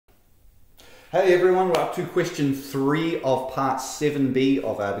Hey everyone, we're up to question 3 of part 7b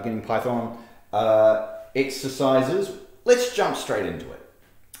of our beginning Python exercises. Let's jump straight into it.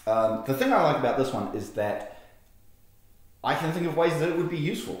 The thing I like about this one is that I can think of ways that it would be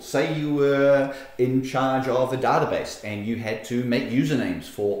useful. Say you were in charge of a database and you had to make usernames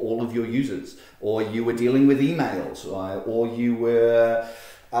for all of your users, or you were dealing with emails, or you were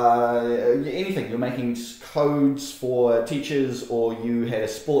anything. You're making codes for teachers, or you had a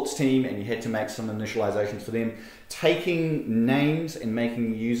sports team and you had to make some initializations for them. Taking names and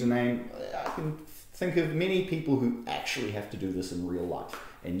making a username, I can think of many people who actually have to do this in real life,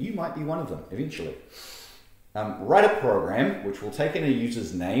 and you might be one of them eventually. Write a program which will take in a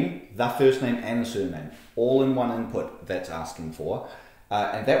user's name, the first name and the surname, all in one input that's asking for,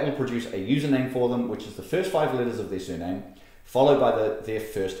 and that will produce a username for them, which is the first 5 letters of their surname, followed by their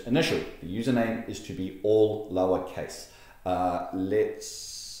first initial. The username is to be all lowercase.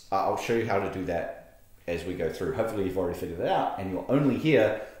 I'll show you how to do that as we go through. Hopefully you've already figured it out, and you're only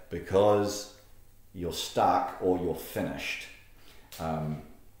here because you're stuck or you're finished.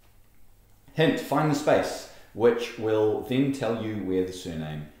 Hint, find the space, which will then tell you where the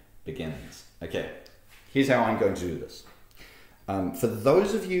surname begins. Okay, here's how I'm going to do this. For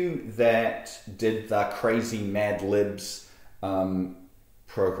those of you that did the crazy Mad Libs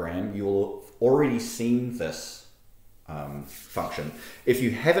program, you'll already seen this function. If you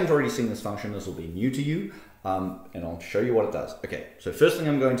haven't already seen this function, this will be new to you, and I'll show you what it does. Okay, so first thing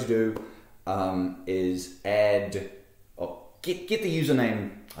I'm going to do is get the username,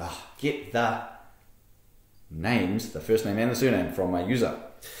 get the names, the first name and the surname from my user.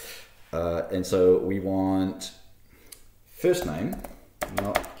 And so we want first name,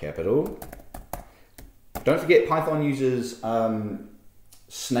 not capital. Don't forget Python uses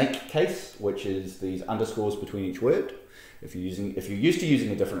snake case, which is these underscores between each word. If you're used to using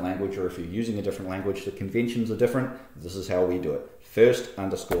a different language, or if you're using a different language, the conventions are different. This is how we do it. First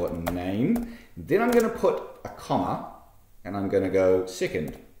underscore name. Then I'm going to put a comma, and I'm going to go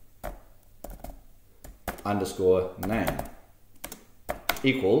second underscore name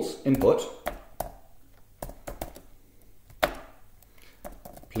equals input.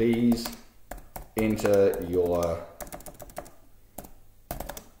 Please enter your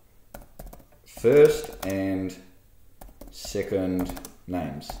first and second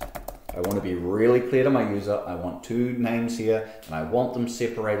names. I want to be really clear to my user. I want 2 names here, and I want them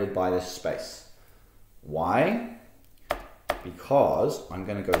separated by this space. Why? Because I'm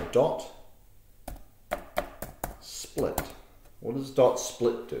going to go dot split. What does dot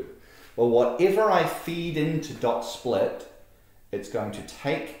split do? Well, whatever I feed into dot split, it's going to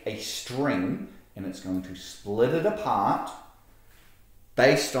take a string and it's going to split it apart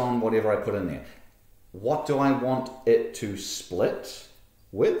based on whatever I put in there. What do I want it to split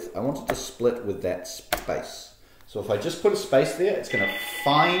with? I want it to split with that space. So if I just put a space there, it's going to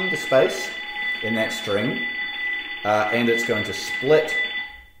find the space in that string, and it's going to split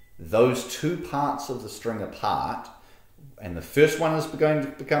those 2 parts of the string apart, and the first one is going to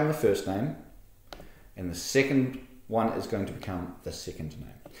become the first name, and the second one is going to become the second name.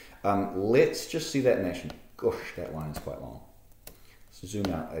 Let's just see that in action. Gosh, that line is quite long. Let's zoom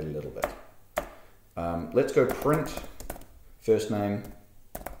out a little bit. Let's go print first name,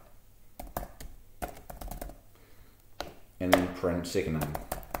 and then print second name.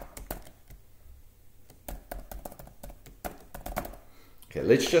 Okay,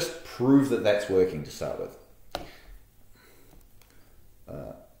 let's just prove that that's working to start with.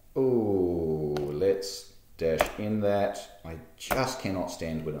 Let's dash in that. I just cannot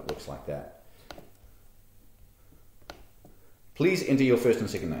stand when it looks like that. Please enter your first and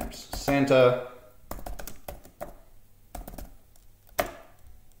second names. Santa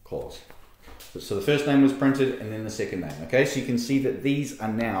Claus. So the first name was printed and then the second name. Okay, so you can see that these are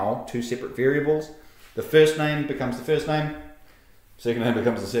now 2 separate variables. The first name becomes the first name. Second name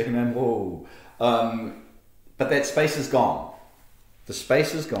becomes the second name. Whoa. But that space is gone. The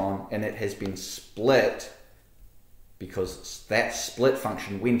space is gone, and it has been split because that split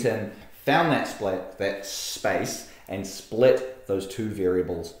function went in, found that space, and split those 2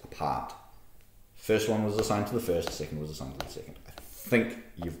 variables apart. First one was assigned to the first, second was assigned to the second. I think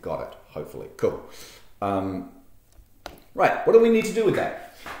you've got it, hopefully. Cool. Right, what do we need to do with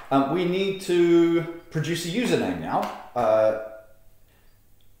that? We need to produce a username now.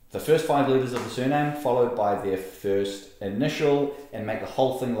 The first 5 letters of the surname followed by their first initial, and make the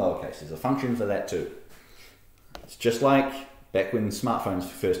whole thing lowercase. There's a function for that too. It's just like back when smartphones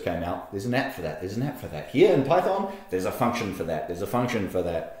first came out. There's an app for that. There's an app for that. Here in Python, there's a function for that. There's a function for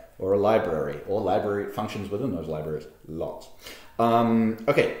that, or a library, or library functions within those libraries. Lots.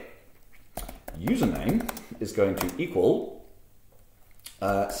 Okay. username is going to equal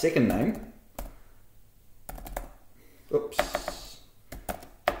second name. Oops.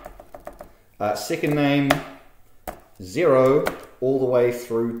 Second name 0 all the way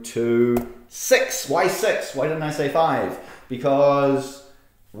through to 6. Why 6? Why didn't I say 5? Because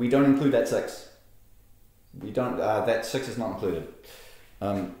we don't include that 6. We don't. That 6 is not included.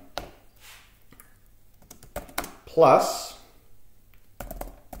 Plus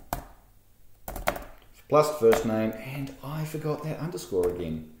first name, and I forgot that underscore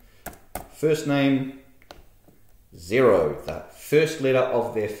again. First name 0, the first letter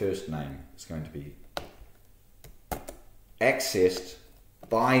of their first name is going to be accessed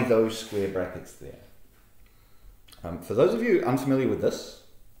by those square brackets there. For those of you unfamiliar with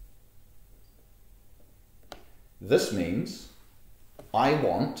this means I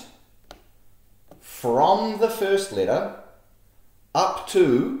want from the first letter up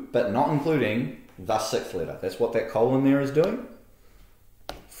to, but not including, the 6th letter. That's what that colon there is doing.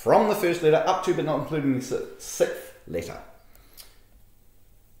 From the first letter up to, but not including the 6th letter.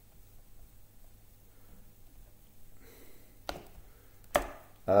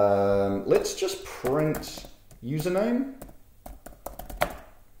 Let's just print username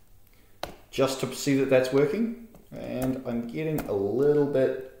just to see that that's working. And I'm getting a little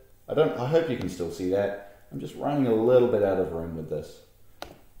bit, I hope you can still see that. I'm just running a little bit out of room with this.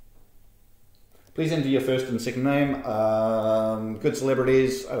 Please enter your first and second name. Good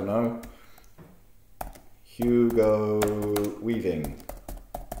celebrities, I don't know. Hugo Weaving.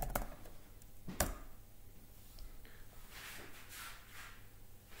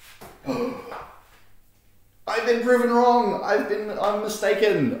 I've been proven wrong. I'm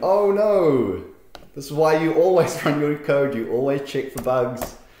mistaken. Oh no. This is why you always run your code. You always check for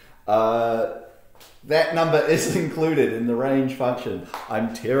bugs. That number is included in the range function.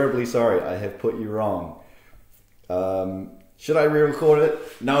 I'm terribly sorry. I have put you wrong. Should I re-record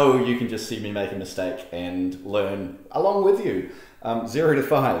it? No, you can just see me make a mistake and learn along with you. 0 to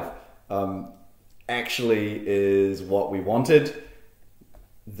 5 actually is what we wanted.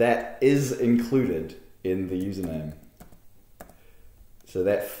 That is included in the username. So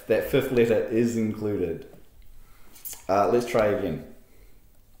that 5th letter is included. Let's try again.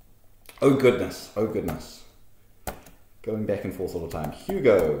 Oh goodness, oh goodness. Going back and forth all the time.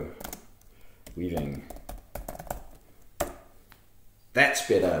 Hugo Weaving. That's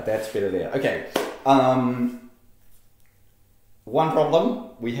better there. Okay. One problem,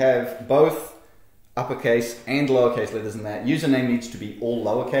 we have both uppercase and lowercase letters in that. Username needs to be all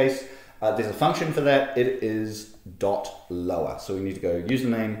lowercase. There's a function for that. It is .lower. So we need to go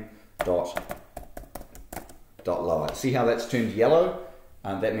username .lower. See how that's turned yellow?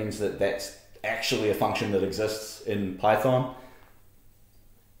 That means that that's actually a function that exists in Python.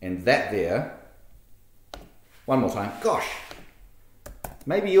 And that there, one more time, gosh,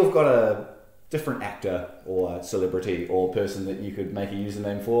 maybe you've got a different actor or celebrity or person that you could make a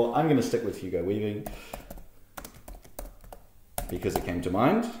username for. I'm going to stick with Hugo Weaving because it came to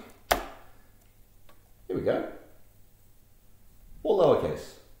mind. Here we go. All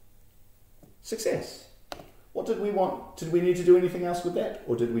lowercase. Success. What did we want? Did we need to do anything else with that?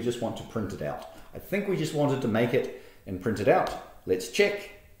 Or did we just want to print it out? I think we just wanted to make it and print it out. Let's check.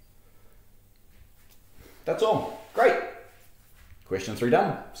 That's all. Great. Question 3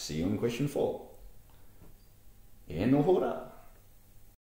 done. See you in question 4. En order.